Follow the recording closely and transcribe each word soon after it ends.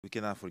we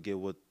cannot forget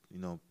what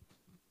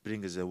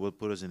bring us, what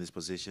put us in this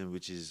position,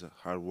 which is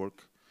hard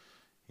work.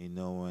 And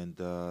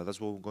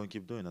that's what we're going to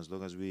keep doing as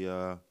long as we,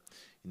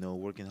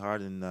 working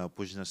hard and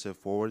pushing ourselves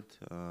forward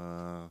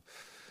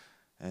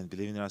and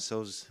believing in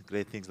ourselves.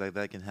 Great things like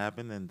that can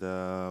happen, and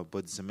but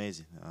it's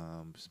amazing.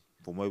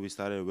 From where we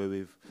started, where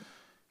we've,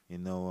 you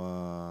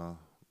know,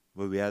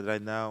 where we at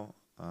right now,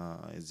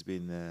 it's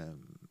been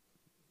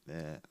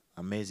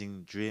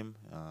amazing dream,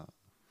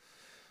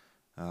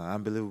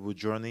 unbelievable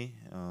journey.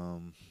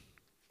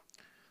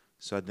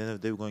 So at the end of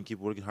the day, we're going to keep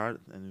working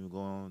hard, and we're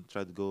going to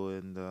try to go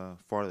and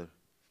farther,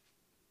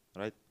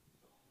 right?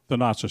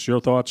 Thanasis, your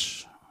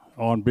thoughts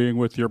on being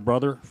with your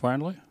brother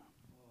finally?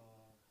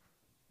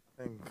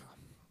 I think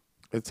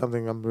it's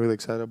something I'm really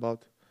excited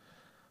about.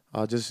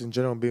 Just in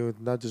general, being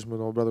with not just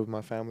with my brother, with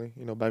my family.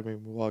 Back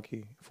in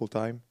Milwaukee full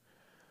time.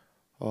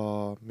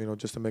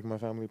 Just to make my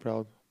family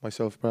proud,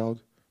 myself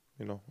proud.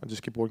 And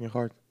just keep working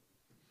hard.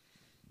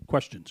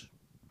 Questions?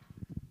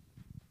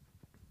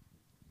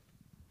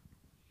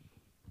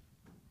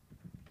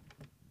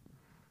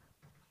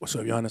 What's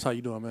up, Giannis? How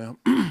you doing, man?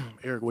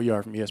 Eric, where you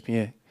are from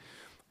ESPN.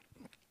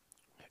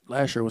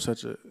 Last year was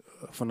such a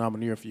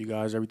phenomenal year for you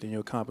guys, everything you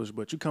accomplished.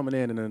 But you coming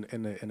in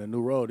a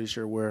new role this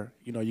year where,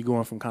 you're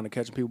going from kind of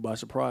catching people by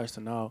surprise to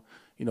now,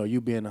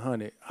 you being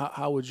 100.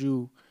 How would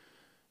you,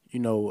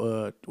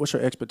 what's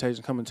your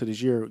expectation coming to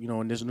this year,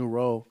 in this new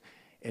role?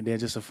 And then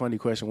just a funny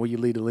question, will you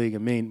lead the league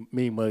in mean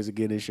mugs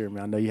again this year,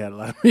 man? I know you had a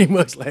lot of mean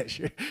mugs last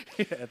year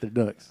at the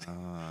Ducks.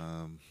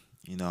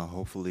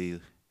 Hopefully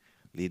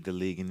lead the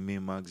league in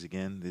mean mugs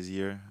again this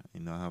year.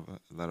 Have a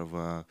lot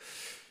of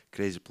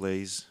crazy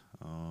plays.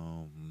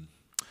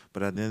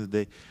 But at the end of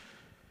the day,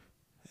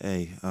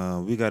 hey,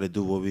 we got to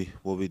do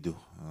what we do.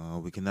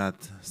 We cannot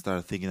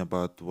start thinking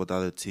about what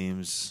other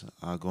teams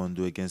are going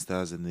to do against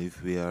us, and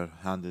if we are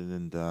handled,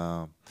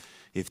 and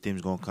if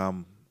teams going to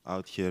come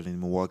out here in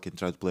Milwaukee and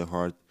try to play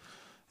hard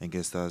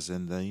against us,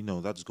 and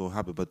that's going to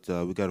happen. But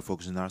we got to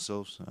focus on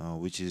ourselves,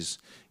 which is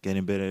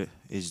getting better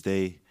each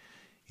day.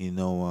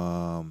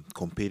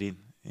 Competing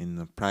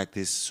in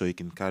practice so you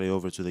can carry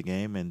over to the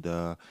game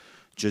and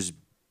just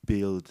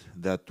build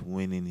that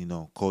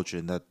winning, culture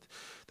and that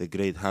the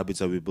great habits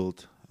that we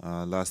built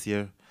last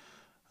year.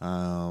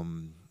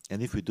 And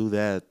if we do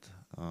that,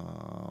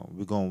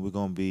 we're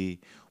gonna be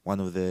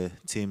one of the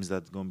teams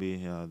that's gonna be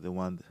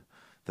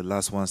the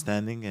last one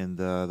standing, and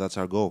that's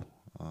our goal.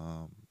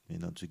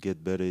 To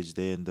get better each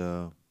day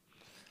and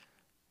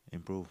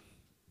improve.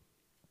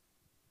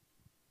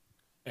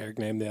 Eric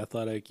named The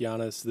Athletic.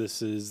 Giannis,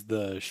 this is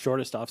the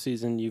shortest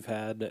offseason you've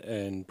had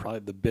and probably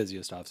the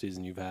busiest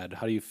offseason you've had.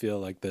 How do you feel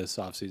like this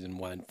offseason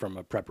went from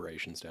a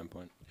preparation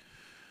standpoint?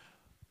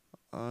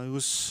 It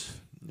was,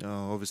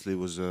 obviously, it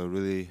was a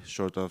really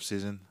short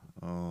offseason.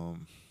 But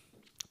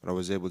I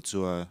was able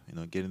to,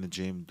 get in the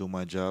gym, do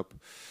my job.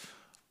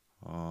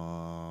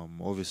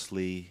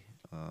 Obviously,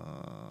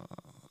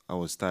 I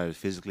was tired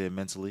physically and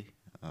mentally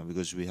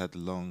because we had a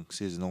long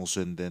season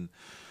also, and then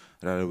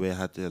right away, I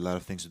had a lot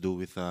of things to do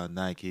with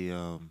Nike,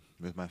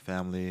 with my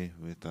family,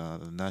 with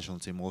the national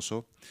team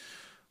also.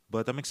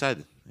 But I'm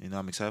excited.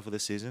 I'm excited for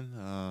this season.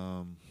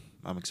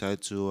 I'm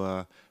excited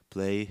to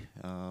play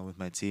with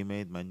my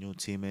new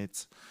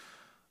teammates.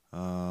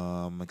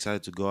 I'm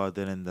excited to go out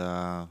there and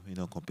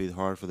compete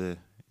hard for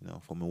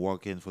for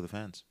Milwaukee and for the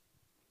fans.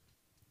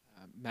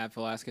 Matt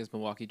Velasquez,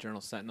 Milwaukee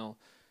Journal-Sentinel.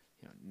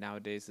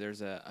 Nowadays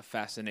there's a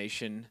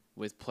fascination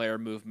with player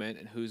movement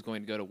and who's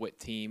going to go to what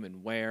team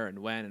and where and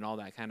when and all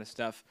that kind of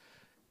stuff.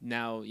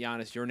 Now,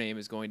 Giannis, your name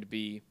is going to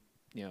be,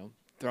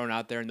 thrown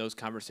out there in those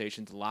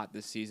conversations a lot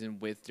this season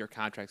with your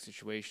contract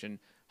situation.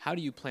 How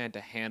do you plan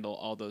to handle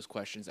all those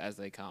questions as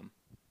they come?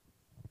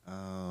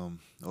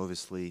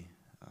 Obviously,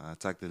 I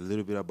talked a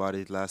little bit about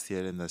it last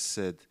year, and I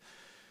said,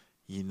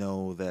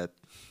 that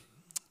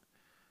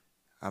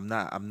I'm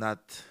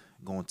not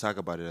going to talk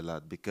about it a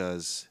lot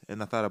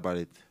and I thought about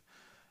it.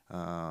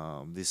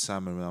 This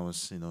summer when I was,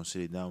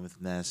 sitting down with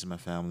Nancy, my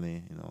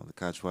family, the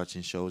couch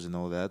watching shows and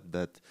all that,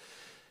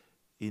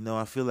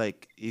 I feel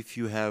like if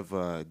you have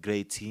a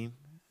great team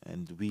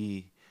and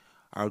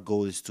our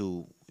goal is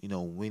to,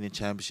 win a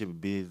championship,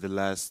 be the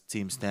last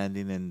team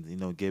standing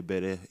and, get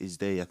better each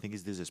day, I think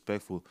it's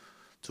disrespectful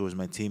towards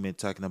my teammate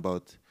talking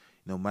about,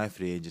 my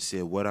free agent,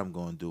 say what I'm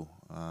going to do.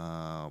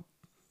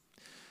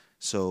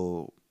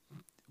 So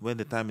when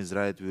the time is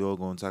right, we're all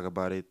going to talk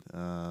about it.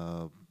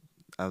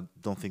 I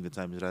don't think the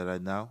time is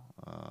right now.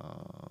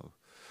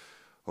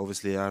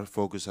 Obviously, our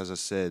focus, as I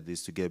said,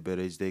 is to get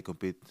better each day,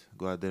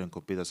 go out there and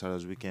compete as hard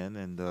as we can.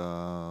 And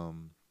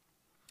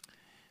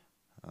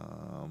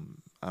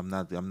I'm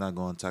not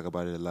going to talk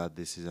about it a lot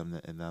this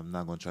season, and I'm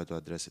not going to try to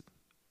address it.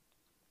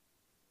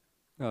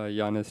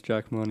 Giannis,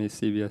 Jack Maloney,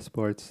 CBS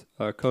Sports.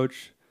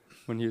 Coach,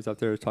 when he was up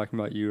there talking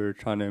about you were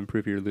trying to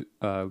improve your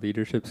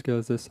leadership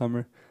skills this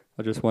summer,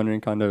 I was just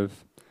wondering kind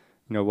of,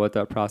 what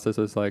that process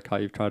was like, how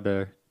you've tried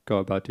to go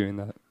about doing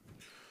that.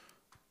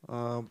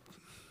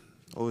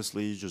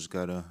 Obviously, you just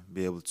gotta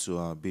be able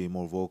to be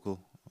more vocal.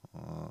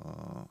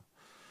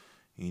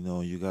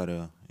 You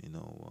gotta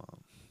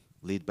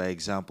lead by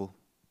example.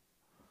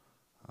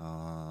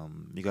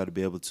 You got to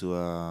be able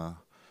to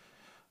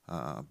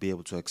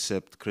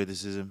accept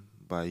criticism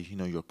by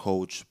your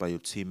coach, by your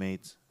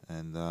teammates,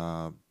 and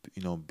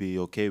be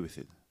okay with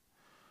it.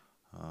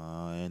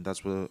 And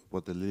that's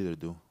what the leader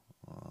do.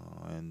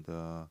 And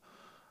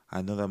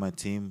I know that my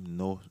team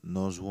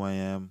knows who I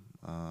am.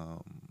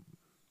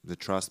 They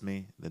trust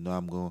me. They know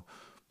I'm going to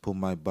put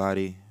my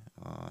body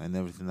and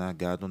everything I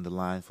got on the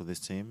line for this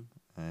team.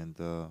 And,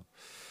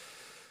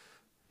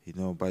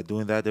 by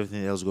doing that,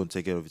 everything else is going to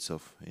take care of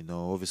itself.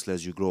 Obviously,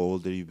 as you grow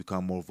older, you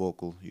become more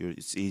vocal.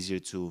 It's easier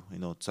to,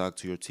 talk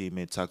to your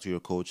teammate, talk to your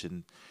coach,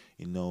 and,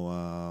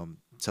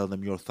 tell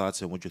them your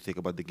thoughts and what you think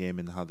about the game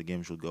and how the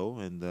game should go.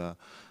 And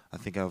I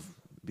think I've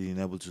been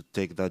able to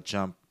take that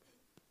jump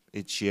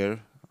each year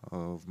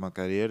of my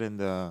career,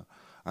 and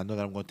I know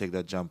that I'm going to take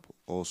that jump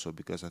also,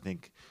 because I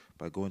think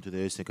by going to the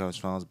Eastern Conference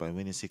Finals, by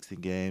winning 16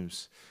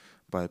 games,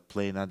 by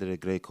playing under a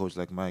great coach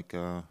like Mike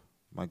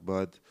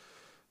Budd,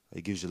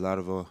 it gives you a lot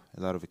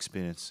of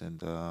experience,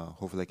 and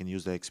hopefully I can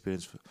use that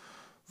experience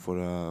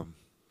for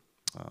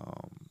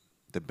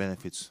the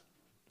benefits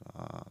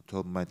to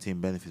help my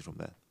team benefit from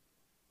that.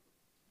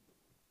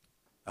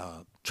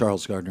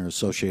 Charles Gardner,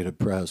 Associated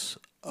Press.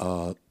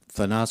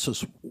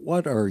 Thanasis,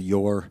 what are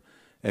your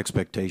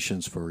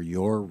expectations for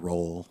your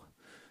role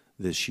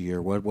this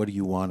year? What do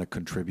you want to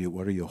contribute?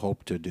 What do you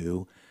hope to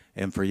do?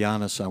 And for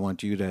Giannis, I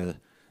want you to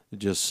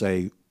just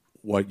say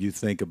what you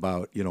think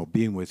about,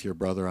 being with your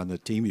brother on the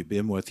team. You've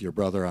been with your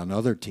brother on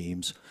other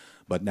teams,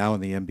 but now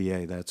in the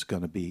NBA, that's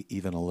going to be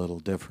even a little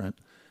different.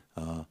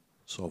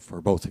 So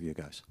for both of you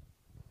guys.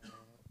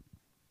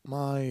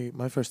 My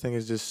first thing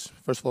is just,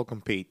 first of all,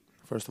 compete,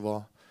 first of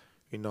all,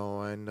 and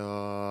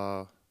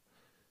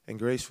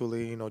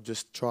gracefully,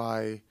 just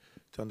try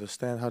to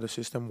understand how the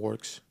system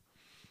works.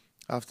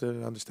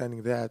 After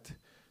understanding that,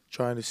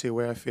 trying to see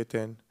where I fit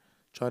in,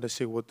 try to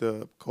see what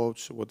the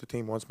coach, what the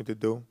team wants me to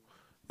do,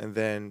 and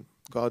then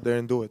go out there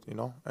and do it,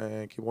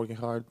 and keep working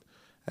hard,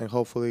 and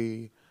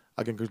hopefully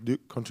I can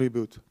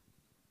contribute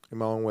in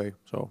my own way.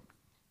 So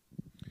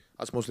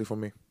that's mostly for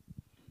me.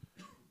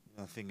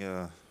 I think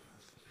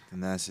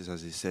Thanasis,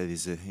 as he said,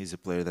 he's a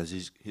player that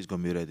he's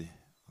going to be ready.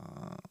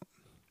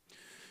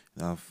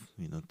 I've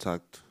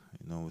talked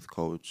with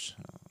coach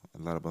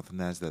a lot about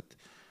Thanasis, that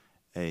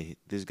hey,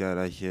 this guy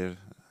right here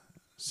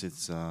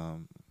sits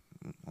on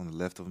the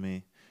left of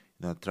me.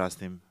 I trust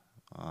him.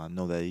 I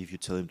know that if you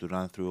tell him to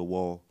run through a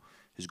wall,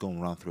 he's going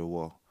to run through a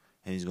wall,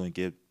 and he's going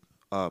to get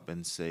up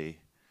and say,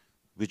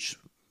 which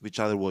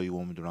other wall you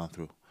want me to run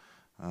through.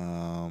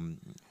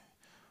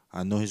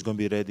 I know he's going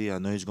to be ready. I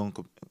know he's going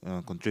to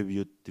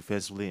contribute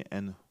defensively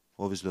and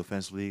obviously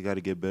offensively. He got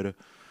to get better.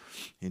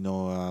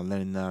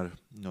 Learning our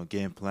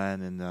game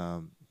plan and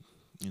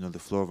the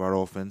flow of our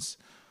offense.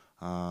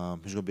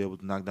 He's going to be able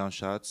to knock down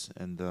shots,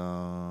 and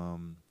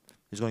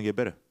he's going to get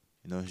better.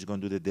 He's going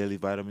to do the daily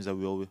vitamins that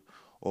we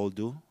all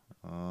do.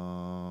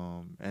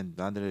 And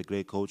under a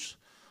great coach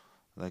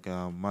like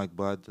Mike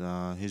Budd,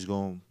 he's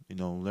going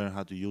to learn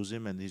how to use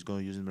him, and he's going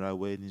to use him the right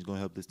way, and he's going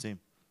to help this team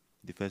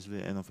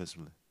defensively and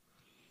offensively.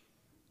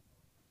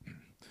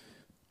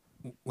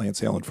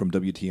 Lance Allen from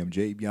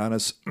WTMJ.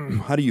 Giannis,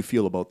 how do you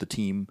feel about the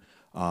team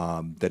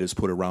that is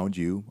put around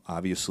you?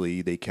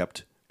 Obviously, they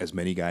kept as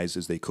many guys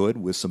as they could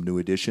with some new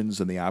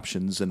additions and the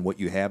options and what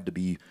you have to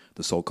be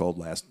the so-called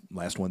last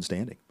one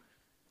standing.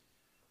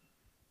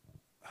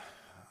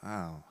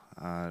 Wow.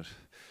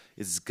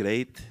 It's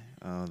great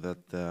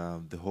that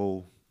the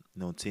whole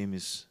team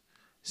is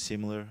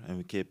similar, and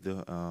we kept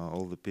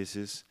all the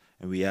pieces,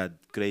 and we had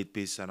great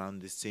pieces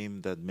around this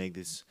team that make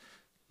this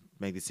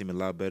team a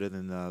lot better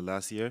than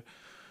last year.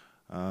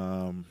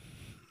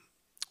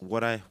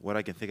 What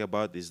I can think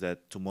about is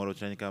that tomorrow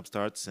training camp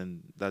starts,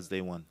 and that's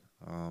day one.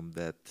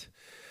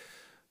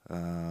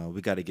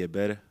 We got to get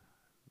better.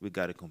 We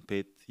got to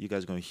compete. You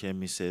guys going to hear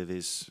me say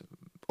this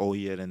all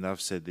year, and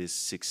I've said this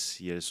 6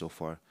 years so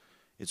far.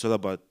 It's all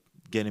about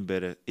getting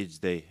better each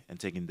day and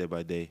taking day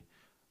by day.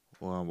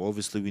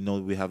 Obviously, we know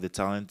we have the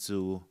talent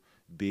to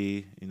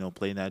be,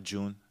 playing at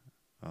June.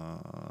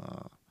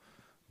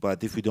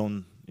 But if we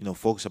don't,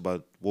 focus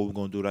about what we're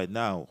going to do right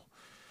now,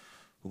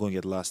 we're going to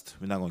get lost.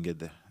 We're not going to get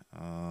there.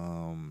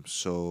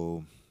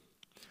 So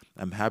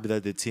I'm happy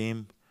that the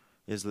team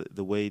is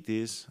the way it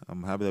is.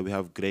 I'm happy that we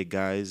have great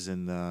guys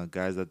and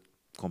guys that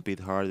compete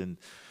hard and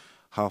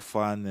have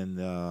fun and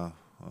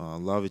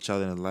love each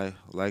other and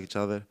like each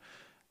other.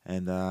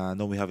 And I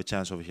know we have a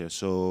chance over here.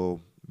 So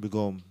we're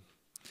going to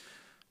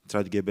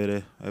try to get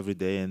better every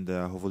day, and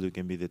hopefully we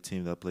can be the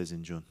team that plays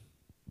in June.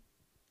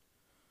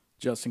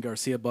 Justin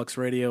Garcia, Bucks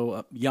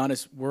Radio.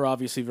 Giannis, we're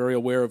obviously very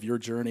aware of your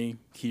journey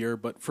here,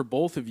 but for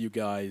both of you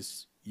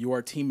guys, you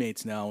are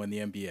teammates now in the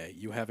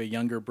NBA. You have a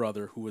younger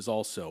brother who is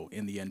also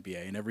in the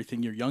NBA, and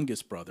everything your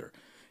youngest brother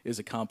is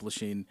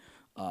accomplishing.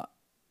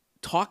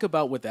 Talk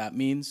about what that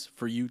means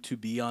for you to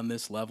be on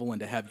this level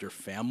and to have your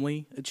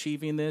family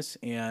achieving this.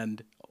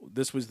 And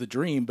this was the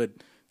dream, but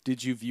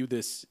did you view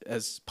this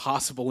as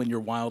possible in your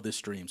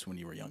wildest dreams when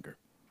you were younger?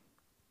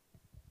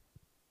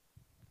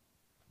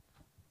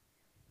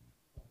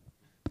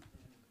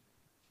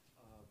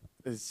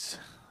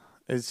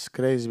 It's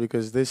crazy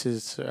because this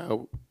is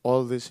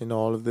all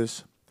of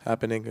this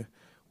happening.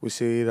 We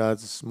see it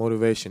as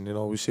motivation.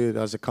 We see it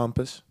as a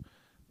compass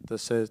that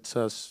sets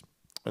us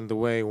in the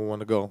way we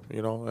want to go.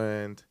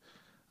 And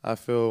I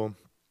feel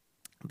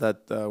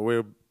that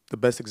we're the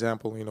best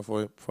example.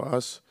 For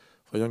us,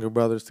 for younger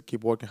brothers to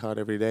keep working hard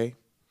every day.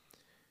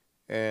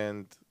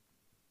 And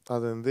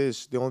other than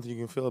this, the only thing you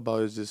can feel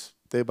about is just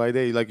day by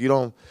day. Like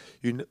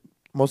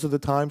most of the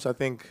times, I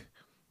think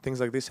things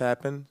like this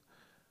happen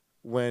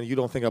when you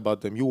don't think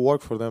about them. You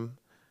work for them,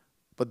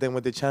 but then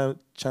when the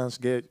chance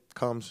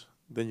comes,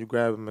 then you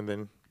grab them, and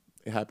then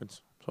it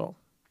happens. So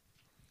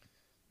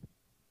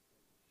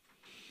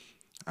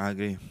I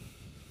agree.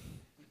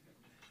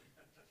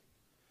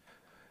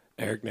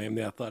 Eric named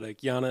The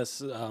Athletic.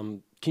 Giannis,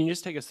 can you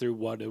just take us through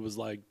what it was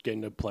like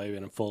getting to play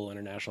in a full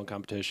international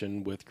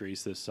competition with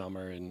Greece this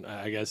summer? And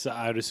I guess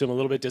I would assume a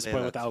little bit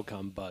disappointed with the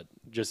outcome, but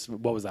just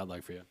what was that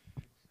like for you?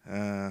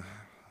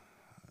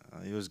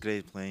 It was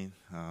great playing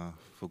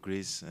for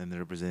Greece and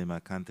representing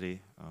my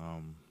country.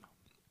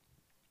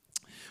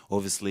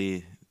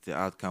 Obviously, the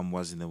outcome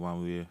wasn't the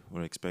one we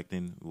were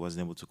expecting. We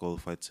wasn't able to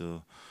qualify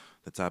to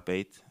the top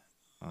 8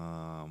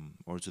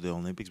 or to the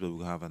Olympics, but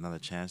we'll have another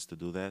chance to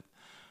do that.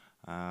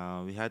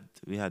 We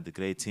had a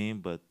great team,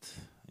 but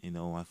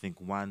I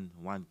think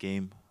one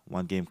game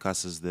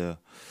cost us the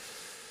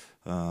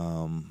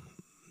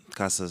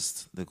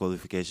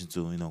qualification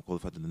to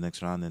qualify to the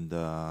next round, and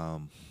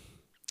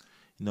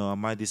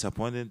am I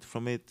disappointed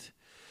from it?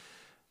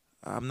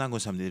 I'm not going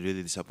to say I'm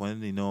really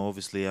disappointed.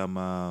 Obviously I'm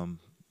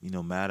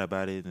mad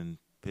about it and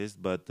pissed,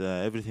 but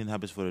everything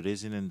happens for a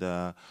reason, and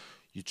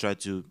you try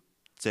to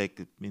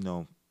take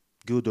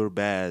good or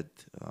bad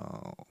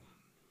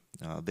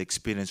the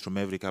experience from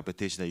every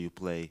competition that you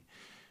play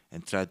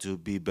and try to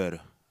be better.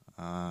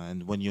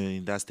 And when you're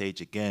in that stage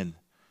again,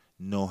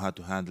 know how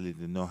to handle it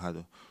and know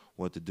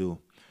what to do.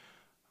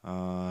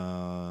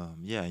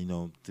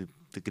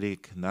 The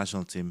Greek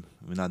national team,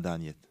 we're not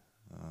done yet.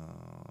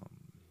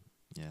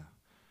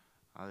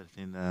 Other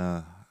thing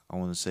I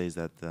want to say is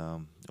that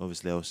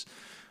obviously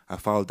I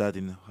fouled that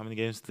in how many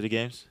games? 3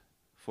 games?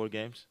 4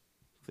 games?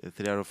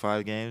 3 out of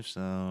 5 games.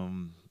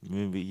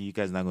 Maybe you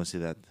guys not going to see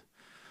that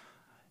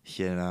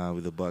here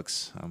with the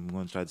Bucks. I'm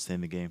going to try to stay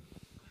in the game.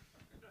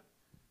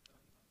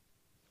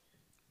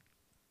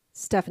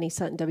 Stephanie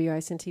Sutton,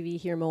 WISN TV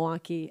here in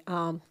Milwaukee.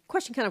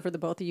 Question kind of for the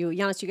both of you.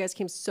 Giannis, you guys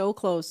came so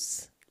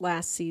close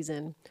last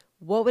season.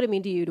 What would it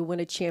mean to you to win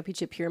a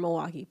championship here in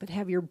Milwaukee, but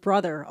have your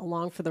brother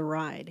along for the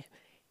ride?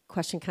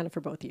 Question kind of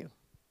for both of you.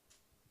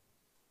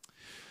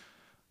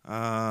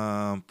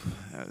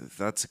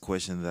 That's a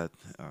question that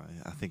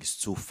I think is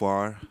too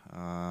far.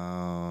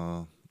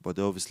 But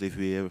obviously, if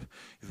we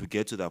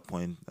get to that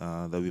point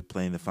that we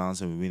play in the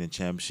finals and we win a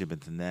championship,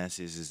 and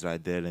Thanasis is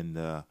right there,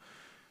 and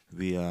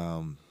we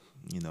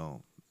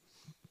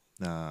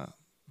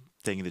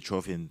taking the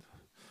trophy and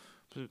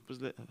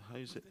how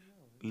you say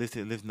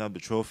lifting up the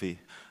trophy.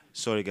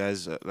 Sorry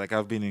guys, like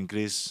I've been in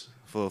Greece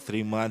for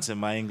 3 months and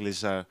my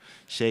English are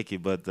shaky,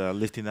 but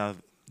lifting up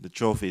the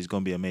trophy is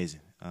gonna be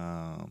amazing.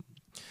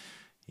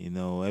 Every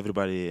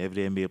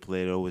NBA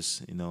player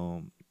always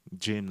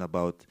dreamed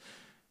about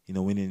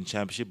winning a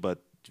championship,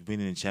 but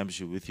winning a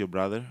championship with your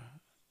brother,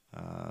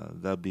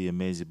 that'd be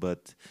amazing.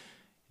 But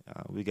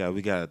we got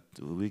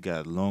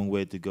a long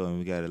way to go, and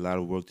we got a lot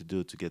of work to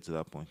do to get to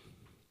that point.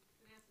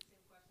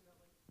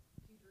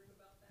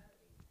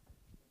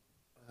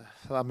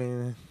 I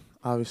mean,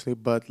 obviously,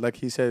 but like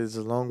he said, it's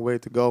a long way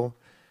to go,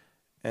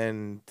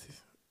 and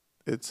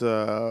it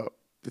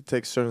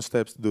takes certain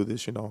steps to do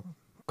this.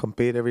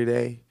 Compete every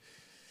day,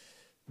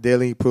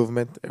 daily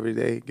improvement every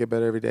day, get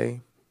better every day,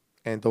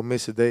 and don't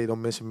miss a day,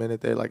 don't miss a minute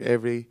there. Like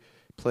every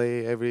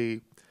play,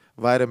 every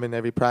vitamin,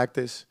 every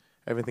practice,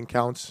 everything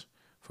counts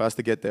for us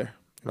to get there.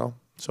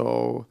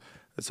 So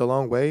it's a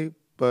long way,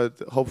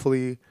 but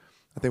hopefully,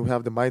 I think we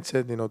have the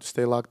mindset, to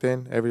stay locked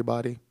in,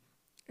 everybody,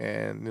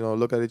 and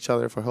look at each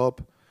other for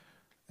help,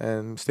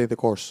 and stay the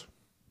course.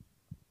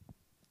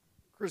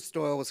 Chris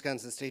Doyle,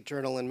 Wisconsin State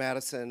Journal in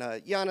Madison.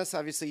 Giannis,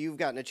 obviously you've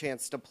gotten a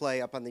chance to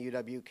play up on the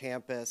UW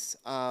campus.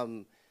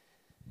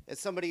 As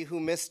somebody who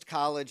missed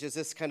college, is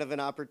this kind of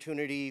an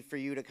opportunity for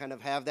you to kind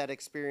of have that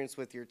experience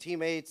with your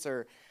teammates,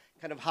 or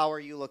kind of how are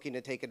you looking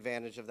to take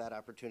advantage of that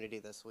opportunity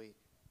this week?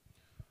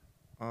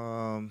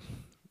 When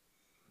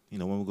we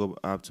go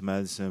up to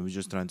Madison, we're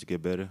just trying to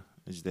get better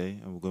each day,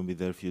 and we're going to be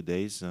there a few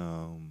days.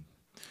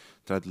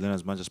 Try to learn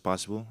as much as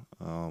possible,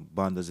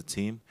 bond as a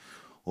team.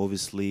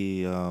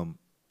 Obviously, I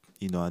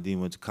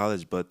didn't went to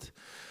college,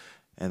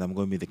 and I'm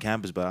going to be at the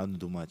campus, but I don't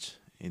do much.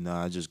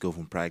 I just go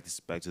from practice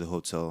back to the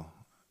hotel,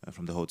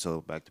 from the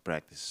hotel back to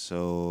practice.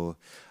 So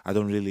I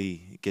don't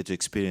really get to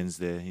experience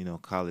the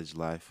college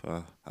life.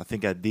 I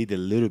think I did a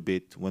little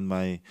bit when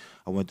I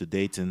went to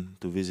Dayton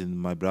to visit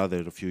my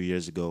brother a few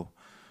years ago.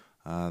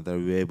 That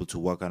we were able to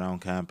walk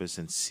around campus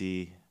and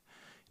see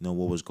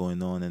what was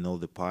going on, and all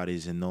the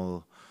parties and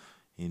all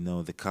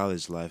the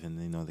college life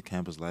and the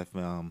campus life.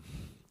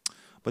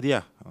 But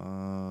yeah,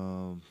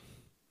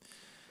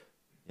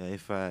 Yeah,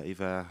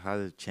 if I had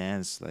a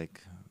chance,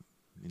 like,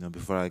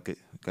 before I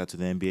got to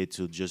the NBA,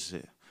 to just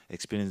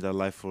experience that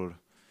life for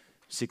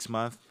 6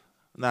 months.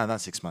 No,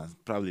 not 6 months.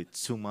 Probably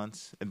 2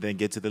 months, and then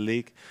get to the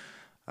league.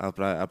 I'll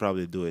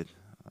probably do it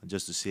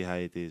just to see how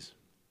it is.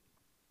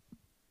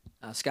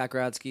 Scott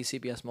Grodsky,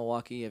 CBS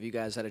Milwaukee. Have you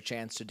guys had a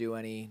chance to do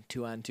any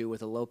 2-on-2 with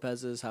the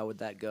Lopez's? How would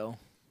that go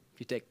if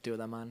you take two of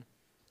them on?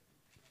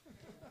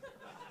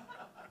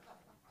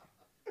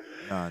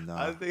 No.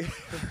 I think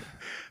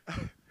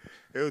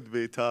it would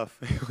be tough.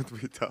 It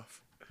would be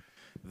tough.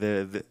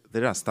 They're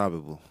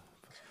unstoppable.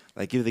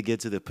 Like, if they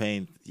get to the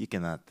paint, you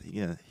cannot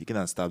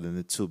stop them.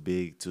 They're too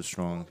big, too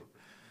strong.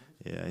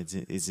 Yeah,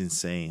 it's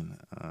insane.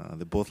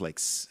 They're both like,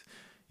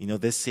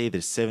 they say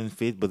they're 7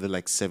 feet, but they're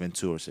like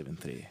 7'2" or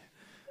 7'3".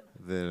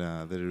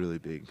 They're really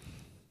big.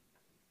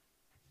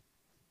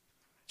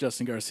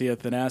 Justin Garcia,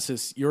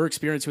 Thanasis, your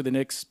experience with the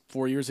Knicks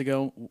 4 years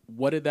ago,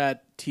 what did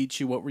that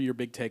teach you? What were your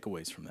big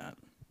takeaways from that?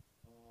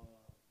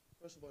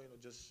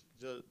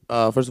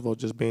 First of all,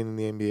 just being in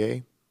the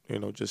NBA,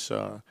 just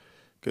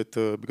get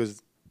to,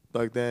 because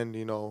back then,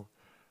 we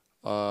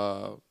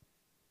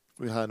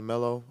had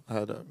Melo, I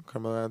had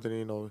Carmelo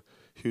Anthony,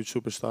 huge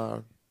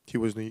superstar.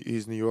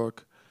 He's New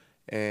York,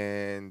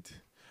 and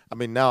I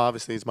mean, now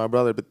obviously he's my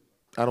brother, but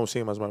I don't see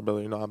him as my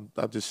brother. I'm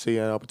just seeing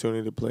an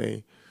opportunity to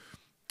play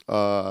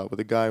with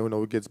a guy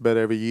who gets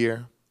better every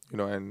year,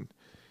 and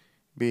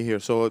be here.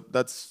 So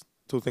that's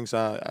two things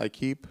I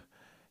keep,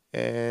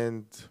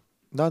 and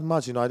not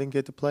much. I didn't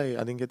get to play.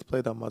 I didn't get to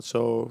play that much.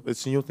 So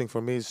it's a new thing for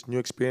me. It's a new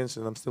experience,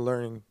 and I'm still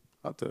learning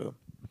how to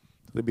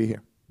be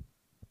here.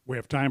 We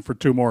have time for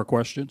two more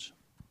questions.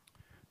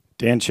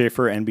 Dan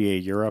Schaefer,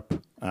 NBA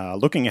Europe.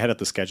 Looking ahead at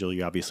the schedule,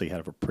 you obviously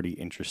have a pretty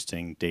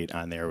interesting date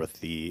on there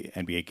with the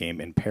NBA game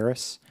in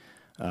Paris.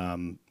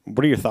 What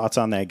are your thoughts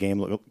on that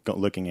game,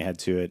 looking ahead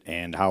to it,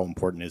 and how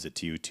important is it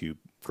to you to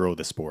grow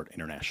the sport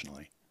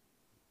internationally?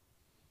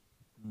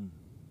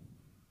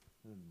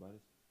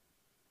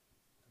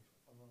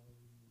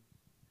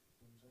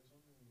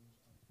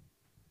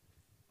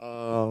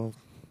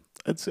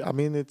 It's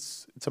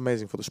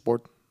amazing for the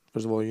sport.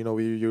 First of all,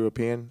 we're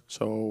European,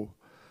 so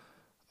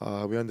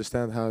we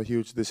understand how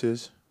huge this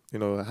is.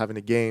 Having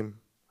a game,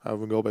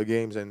 having global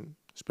games, and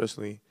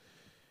especially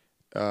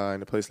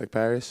in a place like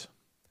Paris.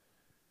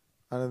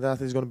 And that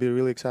is going to be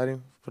really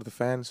exciting for the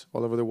fans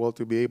all over the world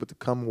to be able to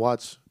come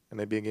watch an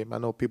NBA game. I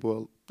know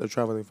people are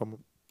traveling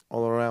from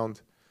all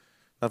around,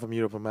 not from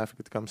Europe, from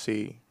Africa, to come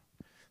see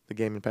the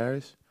game in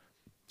Paris.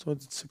 So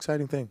it's an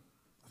exciting thing.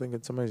 I think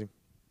it's amazing.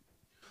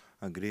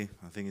 I agree.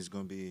 I think it's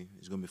gonna be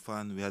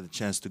fun. We had the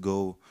chance to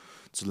go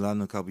to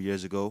London a couple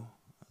years ago.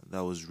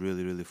 That was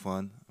really, really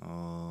fun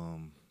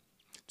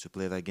to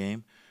play that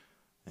game.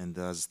 And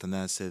as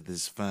Thanasis said,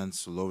 there's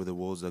fans all over the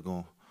world that are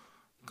gonna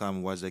come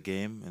and watch that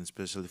game, and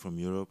especially from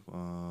Europe.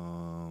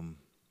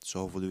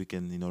 So hopefully we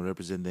can,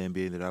 represent the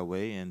NBA in the right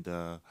way, and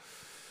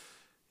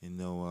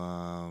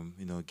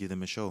give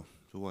them a show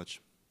to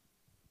watch.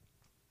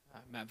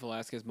 Matt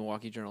Velasquez,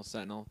 Milwaukee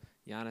Journal-Sentinel.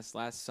 Giannis,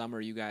 last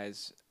summer you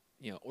guys,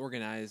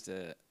 organized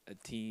a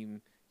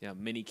team,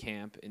 mini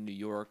camp in New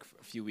York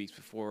a few weeks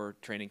before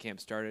training camp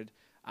started.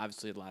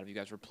 Obviously, a lot of you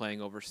guys were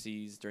playing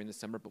overseas during the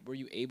summer, but were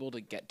you able to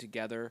get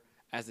together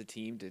as a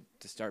team to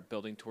start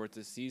building towards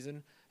this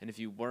season? And if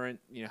you weren't,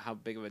 how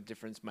big of a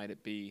difference might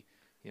it be,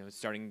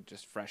 starting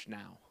just fresh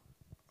now?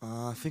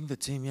 I think the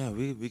team,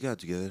 we got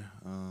together.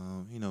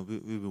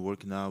 We've been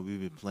working out.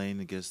 We've been playing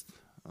against,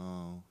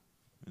 one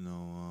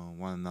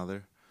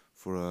another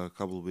for a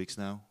couple of weeks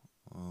now.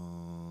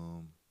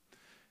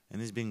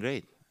 And it's been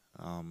great.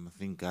 I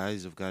think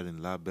guys have gotten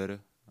a lot better.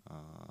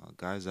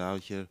 Guys are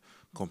out here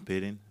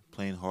competing,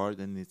 playing hard,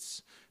 and the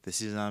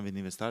season hasn't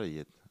even started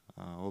yet.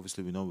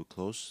 Obviously, we know we're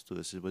close to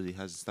the season, but it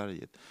hasn't started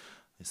yet.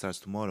 It starts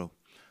tomorrow.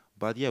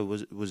 But yeah,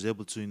 was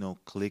able to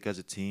click as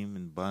a team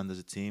and bond as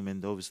a team,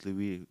 and obviously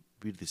we're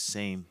the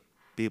same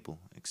people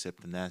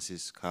except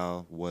Thanasis,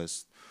 Kyle,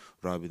 West,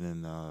 Robin,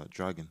 and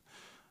Dragon.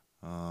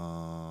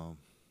 But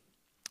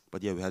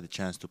yeah, we had the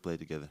chance to play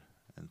together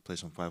and play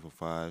some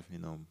 5-on-5.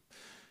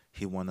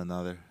 Hit one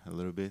another a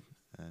little bit,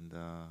 and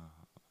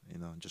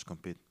just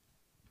compete.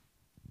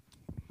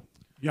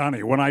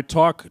 Yanni, when I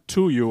talk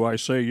to you, I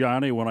say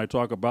Yanni. When I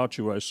talk about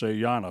you, I say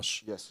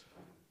Giannis. Yes.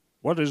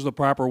 What is the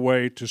proper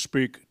way to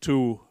speak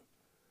to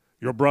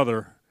your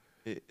brother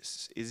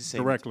Is the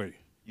same directly?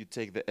 You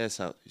take the S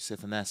out. You say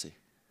Thanasi.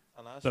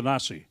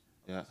 Thanasi.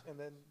 Yeah. And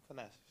then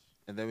Thanasis.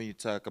 And then when you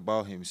talk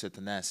about him, you say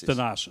Thanasis.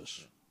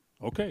 Thanasis.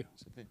 Okay.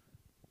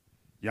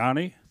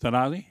 Yanni,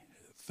 Thanasi.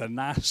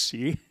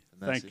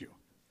 Thank you.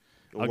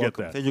 You're I'll welcome. get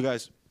that. Thank you,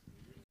 guys.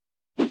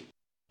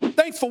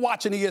 Thanks for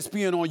watching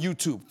ESPN on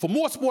YouTube. For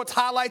more sports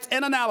highlights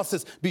and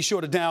analysis, be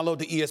sure to download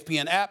the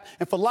ESPN app.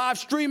 And for live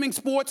streaming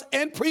sports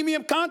and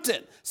premium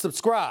content,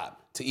 subscribe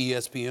to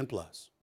ESPN+.